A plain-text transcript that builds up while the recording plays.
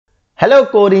Hello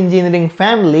core engineering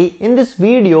family. In this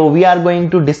video we are going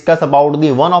to discuss about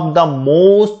the one of the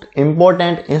most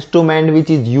important instrument which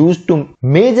is used to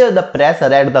measure the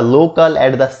pressure at the local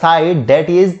at the site, that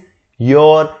is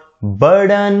your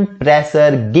Bourdon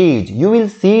pressure gauge. You will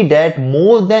see that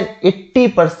more than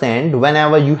 80%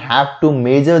 whenever you have to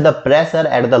measure the pressure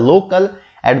at the local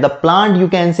at the plant, you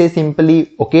can say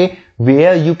simply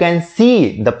where you can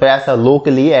see the pressure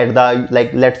locally at the,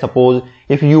 like let's suppose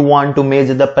if you want to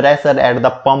measure the pressure at the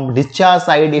pump discharge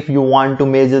side, if you want to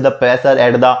measure the pressure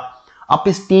at the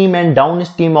upstream and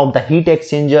downstream of the heat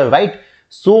exchanger, right?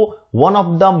 So one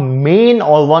of the main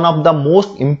or one of the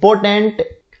most important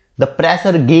the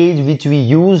pressure gauge which we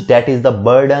use, that is the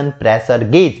Bourdon pressure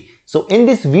gauge. So in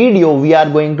this video we are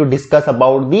going to discuss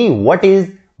about the what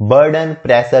is Bourdon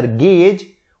pressure gauge,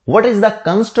 what is the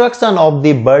construction of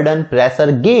the Bourdon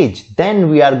pressure gauge. Then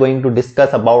we are going to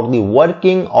discuss about the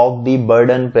working of the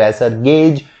Bourdon pressure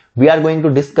gauge. We are going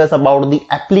to discuss about the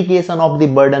application of the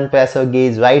Bourdon pressure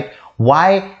gauge, right?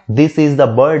 Why this is the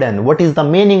Bourdon, what is the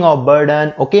meaning of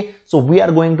Bourdon. Okay, so we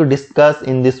are going to discuss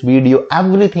in this video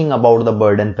everything about the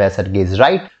Bourdon pressure gauge,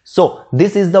 right? So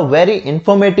this is the very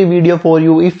informative video for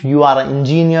you if you are an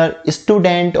engineer,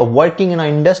 student or working in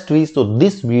an industry. So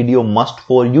this video must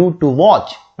for you to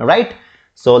watch, right?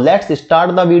 So let's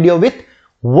start the video with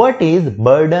what is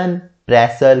Bourdon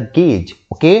pressure gauge.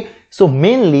 Okay, so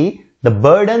mainly the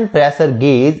Bourdon pressure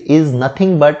gauge is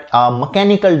nothing but a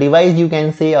mechanical device, you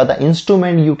can say, or the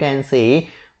instrument you can say,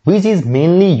 which is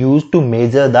mainly used to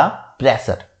measure the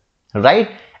pressure,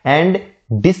 right, and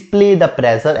display the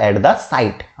pressure at the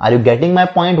site. Are you getting my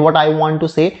point, what I want to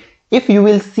say? If you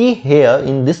will see here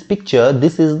in this picture,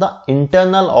 this is the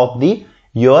internal of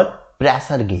your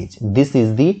pressure gauge. This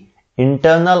is the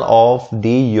internal of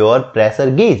your pressure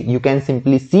gauge. You can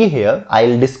simply see here. I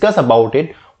will discuss about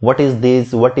it. What is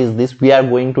this, what is this, we are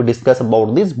going to discuss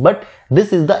about this, but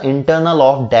this is the internal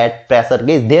of that pressure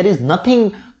gauge. There is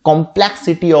nothing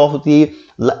complexity of the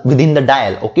within the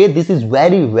dial. Okay, this is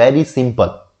very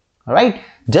simple, right?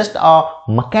 Just a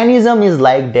mechanism is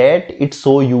like that, it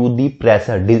show you the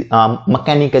pressure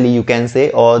mechanically, you can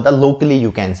say, or the locally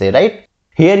you can say, right?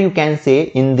 Here you can say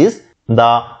in this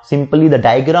simply the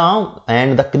diagram,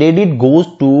 and the credit goes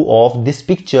to of this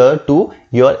picture to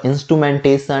your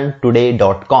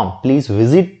instrumentationtoday.com. please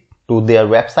visit to their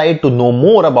website to know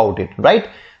more about it, right?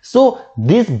 So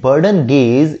this Bourdon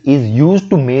gauge is used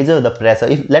to measure the pressure.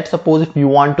 If let's suppose if you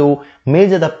want to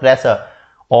measure the pressure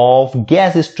of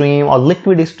gas stream or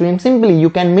liquid stream, simply you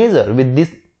can measure with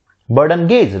this Bourdon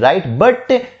gauge, right? But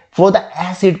for the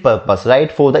acid purpose,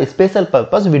 right, for the special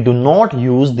purpose, we do not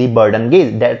use the Bourdon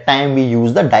gauge. That time we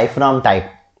use the diaphragm type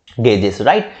gauges,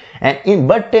 right? And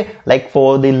like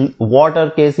for the water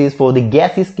cases, for the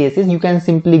gaseous cases, you can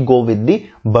simply go with the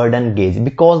Bourdon gauge,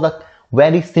 because the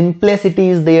very simplicity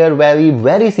is there,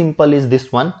 very simple is this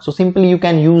one. So simply you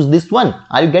can use this one.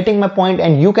 Are you getting my point?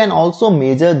 And you can also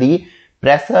measure the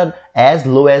pressure as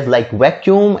low as like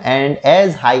vacuum and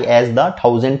as high as the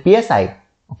 1000 psi.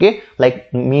 Okay,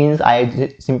 like means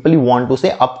I simply want to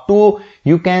say up to,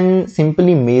 you can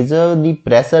simply measure the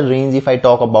pressure range if I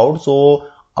talk about, so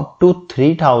up to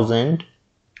 3000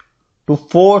 to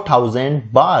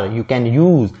 4000 bar you can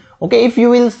use. Okay, if you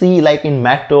will see like in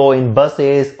metro, in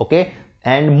buses, okay,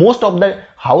 and most of the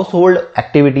household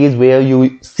activities where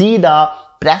you see the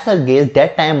pressure gauge,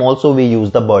 that time also we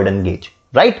use the Bourdon gauge,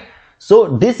 right?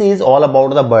 So this is all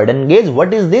about the Bourdon gauge.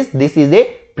 What is this? This is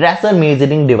a pressure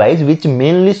measuring device which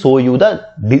mainly show you the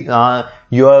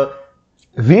your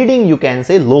reading, you can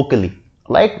say, locally.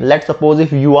 Like let's suppose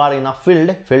if you are in a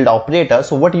field operator,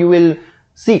 so what you will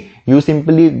see, you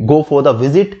simply go for the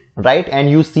visit, right, and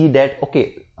you see that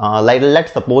okay, like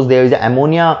let's suppose there is an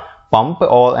ammonia pump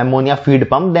or ammonia feed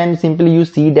pump, then simply you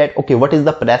see that okay, what is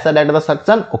the pressure at the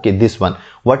suction, okay, this one,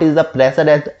 what is the pressure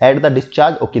at the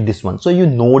discharge, okay, this one. So you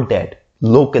know that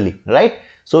locally, right?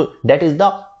 So that is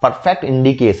the perfect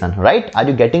indication, right? Are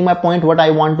you getting my point, what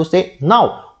I want to say?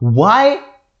 Now why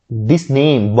this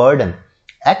name Bourdon?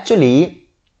 Actually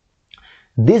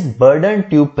this Bourdon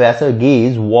tube pressure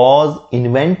gauge was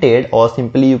invented, or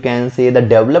simply you can say the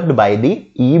developed by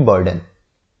the E. Bourdon.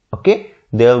 Okay,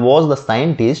 there was the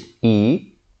scientist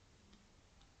E.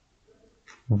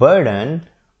 Bourdon,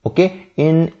 okay,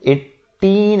 in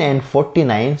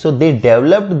 1849. So they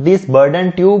developed this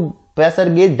Bourdon tube pressure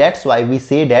gauge. That's why we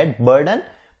say that Bourdon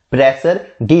pressure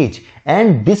gauge,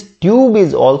 and this tube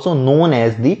is also known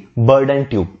as the Bourdon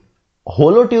tube.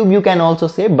 Hollow tube you can also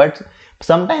say, but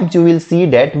sometimes you will see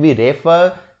that we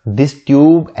refer this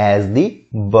tube as the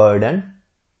Bourdon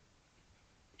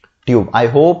tube. I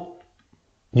hope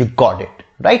you got it,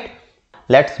 right?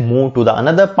 let's move to the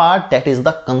another part, that is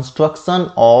the construction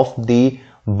of the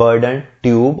Bourdon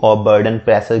tube or Bourdon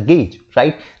pressure gauge,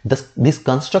 right? This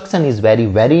construction is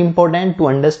very important to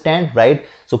understand, right?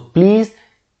 So please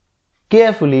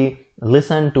carefully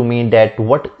listen to me that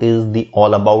what is the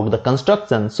all about the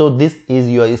construction. So this is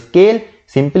your scale.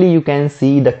 Simply you can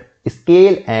see the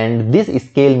scale, and this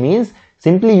scale means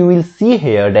simply you will see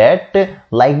here that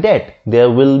like that there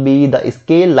will be the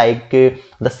scale like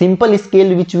the simple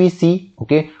scale which we see,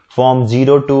 okay, from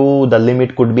 0 to the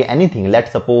limit could be anything.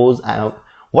 Let's suppose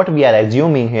what we are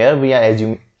assuming here, we are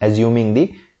assuming the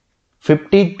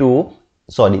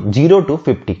 0 to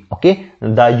 50, okay.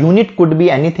 The unit could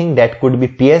be anything, that could be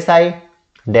psi,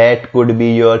 that could be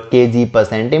your kg per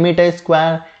centimeter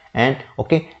square, and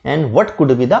okay, and what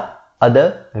could be the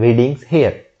other readings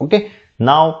here, okay.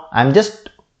 Now I'm just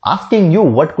asking you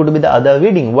what could be the other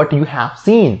reading, what you have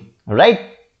seen, right?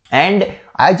 And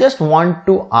I just want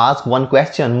to ask one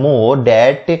question more,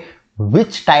 that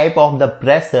which type of the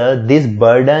pressure this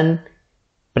Bourdon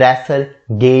pressure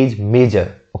gauge measure,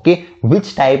 okay,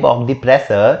 which type of the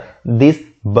pressure this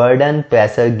Bourdon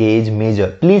pressure gauge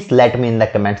measure? Please let me in the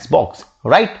comments box,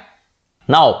 right?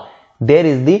 Now there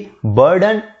is the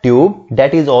Bourdon tube,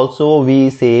 that is also we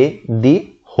say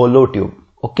the hollow tube,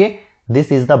 okay. This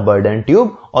is the Bourdon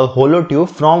tube or hollow tube,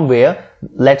 from where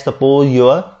let's suppose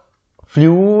your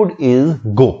fluid is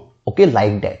go, okay,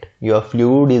 like that, your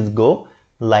fluid is go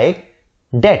like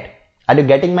that. Are you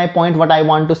getting my point, what I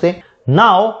want to say?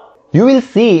 Now you will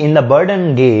see in the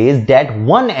Bourdon gauge that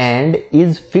one end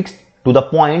is fixed to the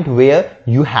point where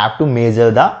you have to measure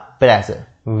the pressure,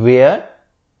 where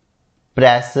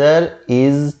pressure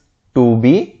is to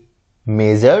be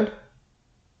measured,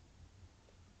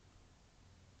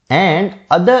 and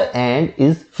other end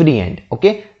is free end,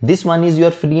 okay. This one is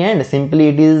your free end, simply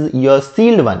it is your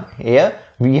sealed one. Here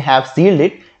we have sealed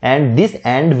it, and this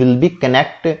end will be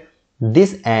connected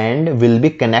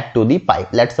to the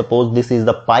pipe. Let's suppose this is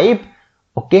the pipe,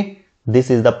 okay, this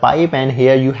is the pipe, and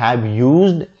here you have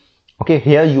used, okay,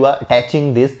 here you are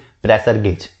attaching this pressure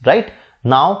gauge, right?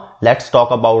 Now let's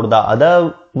talk about the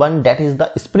other one, that is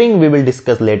the spring, we will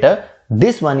discuss later.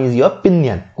 This one is your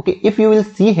pinion, okay. If you will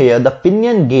see here the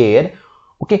pinion gear,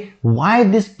 okay, why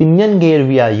this pinion gear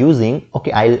we are using,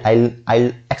 okay,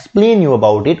 I'll explain you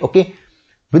about it, okay.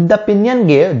 With the pinion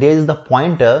gear there is the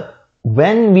pointer.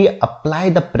 When we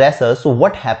apply the pressure, so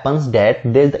what happens that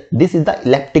this is the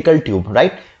elliptical tube,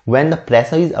 right? When the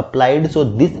pressure is applied, so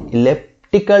this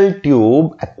elliptical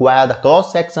tube acquire the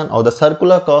cross section or the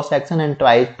circular cross section and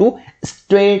tries to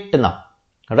straighten up,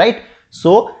 right?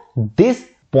 So this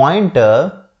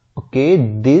pointer, okay,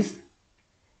 this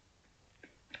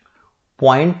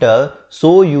pointer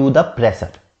show you the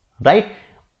pressure, right?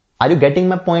 Are you getting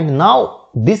my point? Now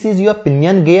this is your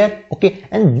pinion gear, okay,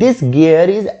 and this gear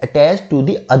is attached to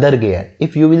the other gear.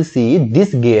 If you will see,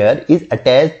 this gear is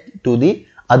attached to the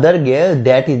other gear,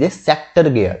 that is a sector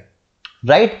gear,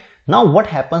 right? Now what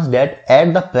happens that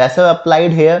at the pressure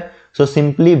applied here, so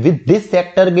simply with this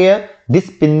sector gear, this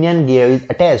pinion gear is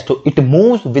attached, so it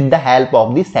moves with the help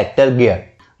of the sector gear.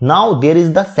 Now there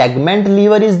is the segment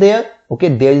lever is there, okay,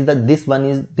 there is the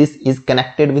this is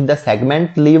connected with the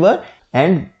segment lever,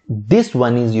 and this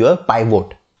one is your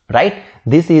pivot, right?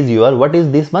 This is your, what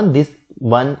is this one? This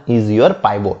one is your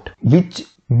pivot, which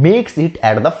makes it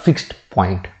at the fixed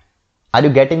point. Are you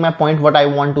getting my point, what I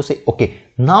want to say? Okay,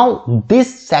 now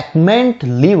this segment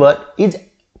lever is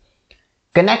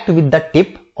connect with the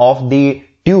tip of the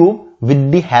tube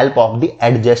with the help of the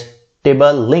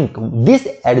adjustable link. This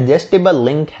adjustable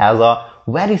link has a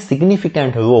very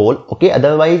significant role, okay,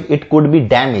 otherwise it could be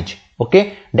damaged,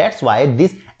 okay. That's why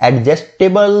this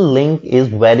adjustable link is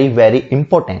very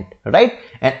important, right?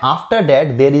 And after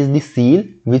that there is the seal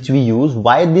which we use.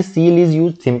 Why this seal is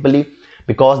used? Simply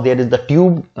because there is the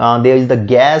tube, there is the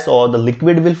gas or the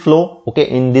liquid will flow, okay,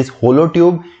 in this hollow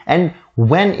tube, and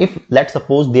when, if let's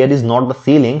suppose there is not the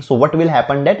sealing, so what will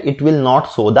happen that it will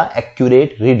not show the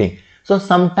accurate reading. So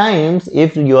sometimes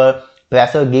if your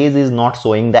pressure gauge is not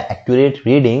showing the accurate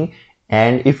reading,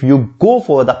 and if you go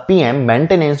for the PM,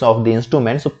 maintenance of the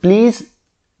instrument, so please,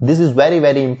 this is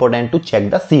very important to check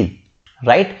the seal,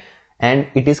 right? And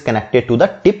it is connected to the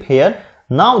tip here.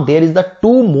 Now there is the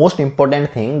two most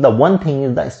important thing. The one thing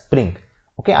is the spring,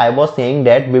 okay. I was saying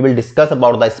that we will discuss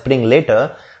about the spring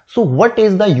later. So what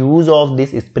is the use of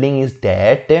this spring is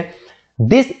that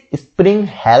this spring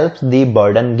helps the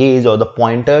Bourdon gauge or the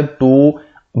pointer to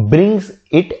brings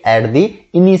it at the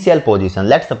initial position.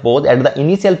 Let's suppose at the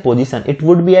initial position it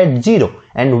would be at 0,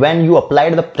 and when you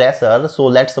applied the pressure, so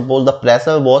let's suppose the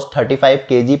pressure was 35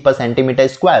 kg per centimeter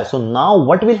square. So now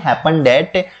what will happen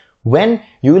that when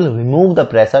you will remove the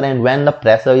pressure, and when the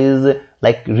pressure is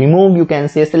like removed, you can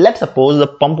say let's suppose the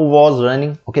pump was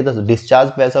running, okay, the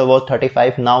discharge pressure was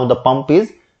 35. Now the pump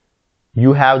is,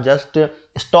 you have just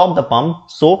stopped the pump,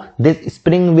 so this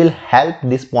spring will help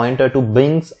this pointer to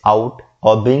brings out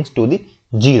or brings to the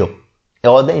 0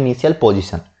 or the initial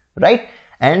position, right?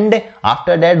 And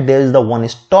after that there is the one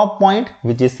stop point,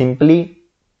 which is simply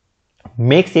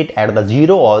makes it at the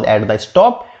 0 or at the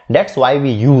stop. That's why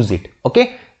we use it.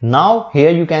 Okay, now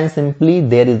here you can simply,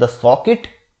 there is the socket,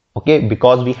 okay,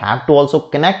 because we have to also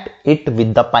connect it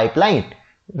with the pipeline,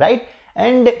 right?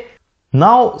 And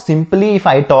now simply if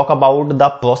I talk about the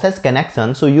process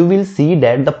connection, so you will see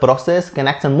that the process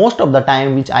connection most of the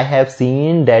time which I have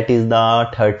seen, that is the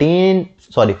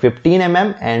 15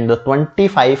 mm and the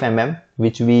 25 mm,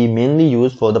 which we mainly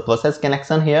use for the process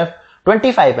connection here.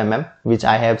 25 mm which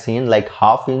I have seen like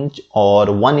 ½ inch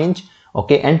or 1 inch,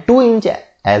 okay, and 2 inch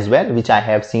as well, which I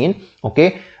have seen.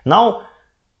 Okay, now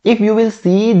if you will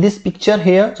see this picture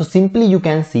here, so simply you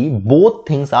can see both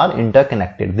things are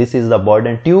interconnected. This is the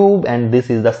Bourdon tube and this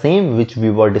is the same which we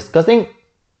were discussing.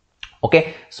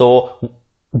 Okay, so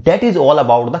that is all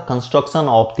about the construction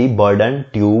of the Bourdon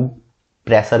tube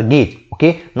pressure gauge.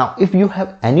 Okay, now if you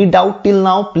have any doubt till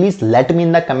now, please let me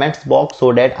in the comments box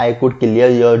so that I could clear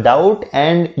your doubt.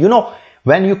 And you know,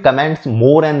 when you comment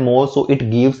more and more, so it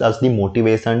gives us the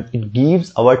motivation, it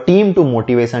gives our team to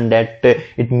motivation, that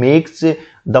it makes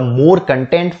the more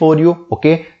content for you.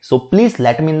 Okay, so please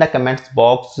let me in the comments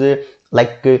box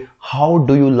like how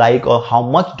do you like or how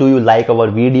much do you like our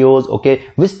videos, okay,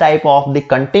 which type of the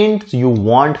content you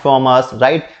want from us,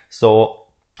 right? So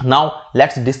now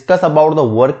let's discuss about the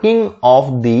working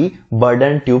of the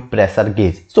Bourdon tube pressure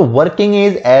gauge. So working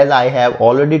is, as I have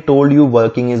already told you,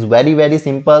 working is very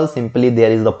simple. Simply there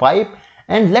is the pipe,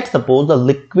 and let's suppose the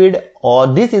liquid, or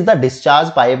this is the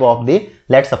discharge pipe of the,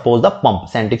 let's suppose the pump,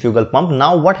 centrifugal pump.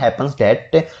 Now what happens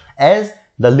that as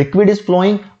the liquid is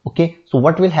flowing, okay, so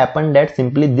what will happen that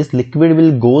simply this liquid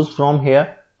will goes from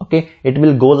here, okay, it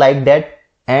will go like that.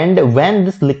 And when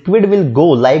this liquid will go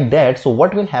like that, so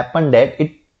what will happen that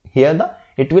it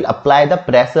will apply the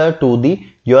pressure to the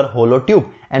your hollow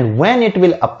tube. And when it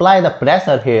will apply the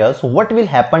pressure here, so what will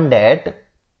happen that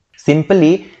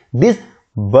simply this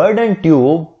Bourdon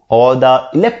tube or the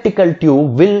elliptical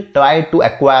tube will try to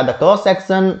acquire the cross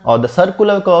section or the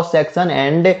circular cross section,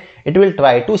 and it will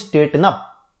try to straighten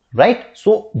up, right?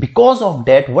 So because of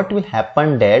that, what will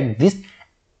happen that this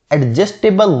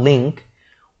adjustable link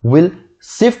will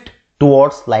shift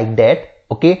towards like that,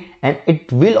 okay, and it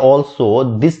will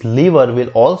also, this lever will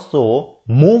also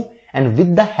move, and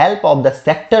with the help of the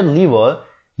sector lever,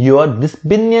 this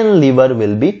pinion lever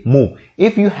will be moved.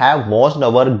 If you have watched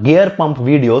our gear pump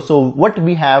video, so what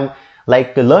we have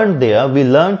like learned there, we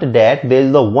learned that there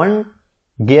is the one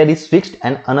gear is fixed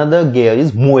and another gear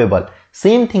is movable.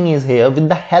 Same thing is here, with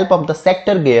the help of the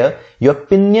sector gear, your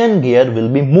pinion gear will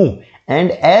be moved.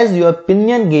 And as your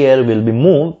pinion gear will be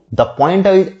moved, the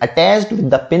pointer is attached with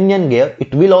the pinion gear,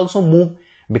 it will also move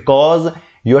because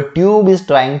your tube is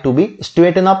trying to be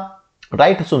straightened up,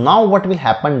 right? So now what will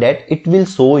happen that it will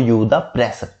show you the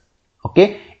pressure,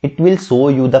 okay, it will show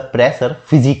you the pressure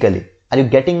physically. Are you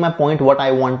getting my point, what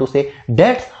I want to say?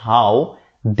 That's how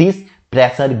this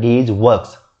pressure gauge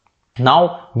works.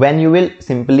 Now when you will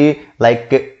simply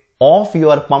like off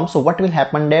your pump, so what will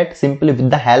happen that simply with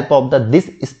the help of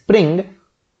this spring,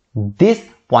 this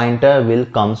pointer will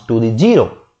comes to the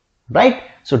 0, right?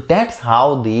 So that's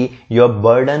how your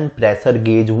Bourdon pressure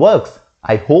gauge works.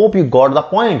 I hope you got the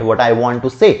point what I want to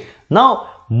say. Now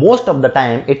most of the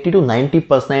time 80 to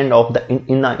 90% of the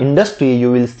in the industry,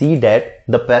 you will see that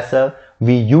the pressure,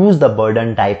 we use the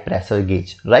Bourdon type pressure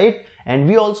gauge, right? And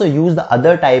we also use the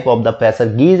other type of the pressure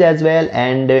gauge as well.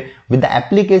 And with the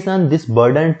application, this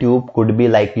Bourdon tube could be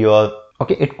like your,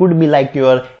 okay, it could be like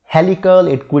your helical,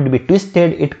 it could be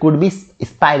twisted, it could be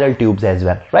spiral tubes as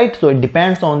well, right? So it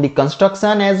depends on the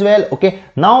construction as well. Okay,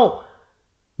 now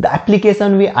the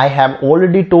application I have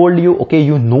already told you, okay,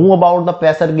 you know about the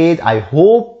pressure gauge. I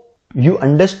hope you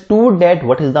understood that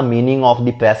what is the meaning of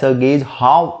the pressure gauge,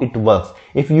 how it works.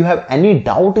 If you have any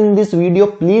doubt in this video,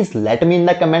 please let me in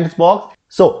the comments box.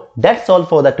 So that's all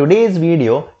for the today's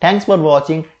video. Thanks for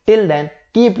watching. Till then,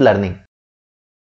 keep learning.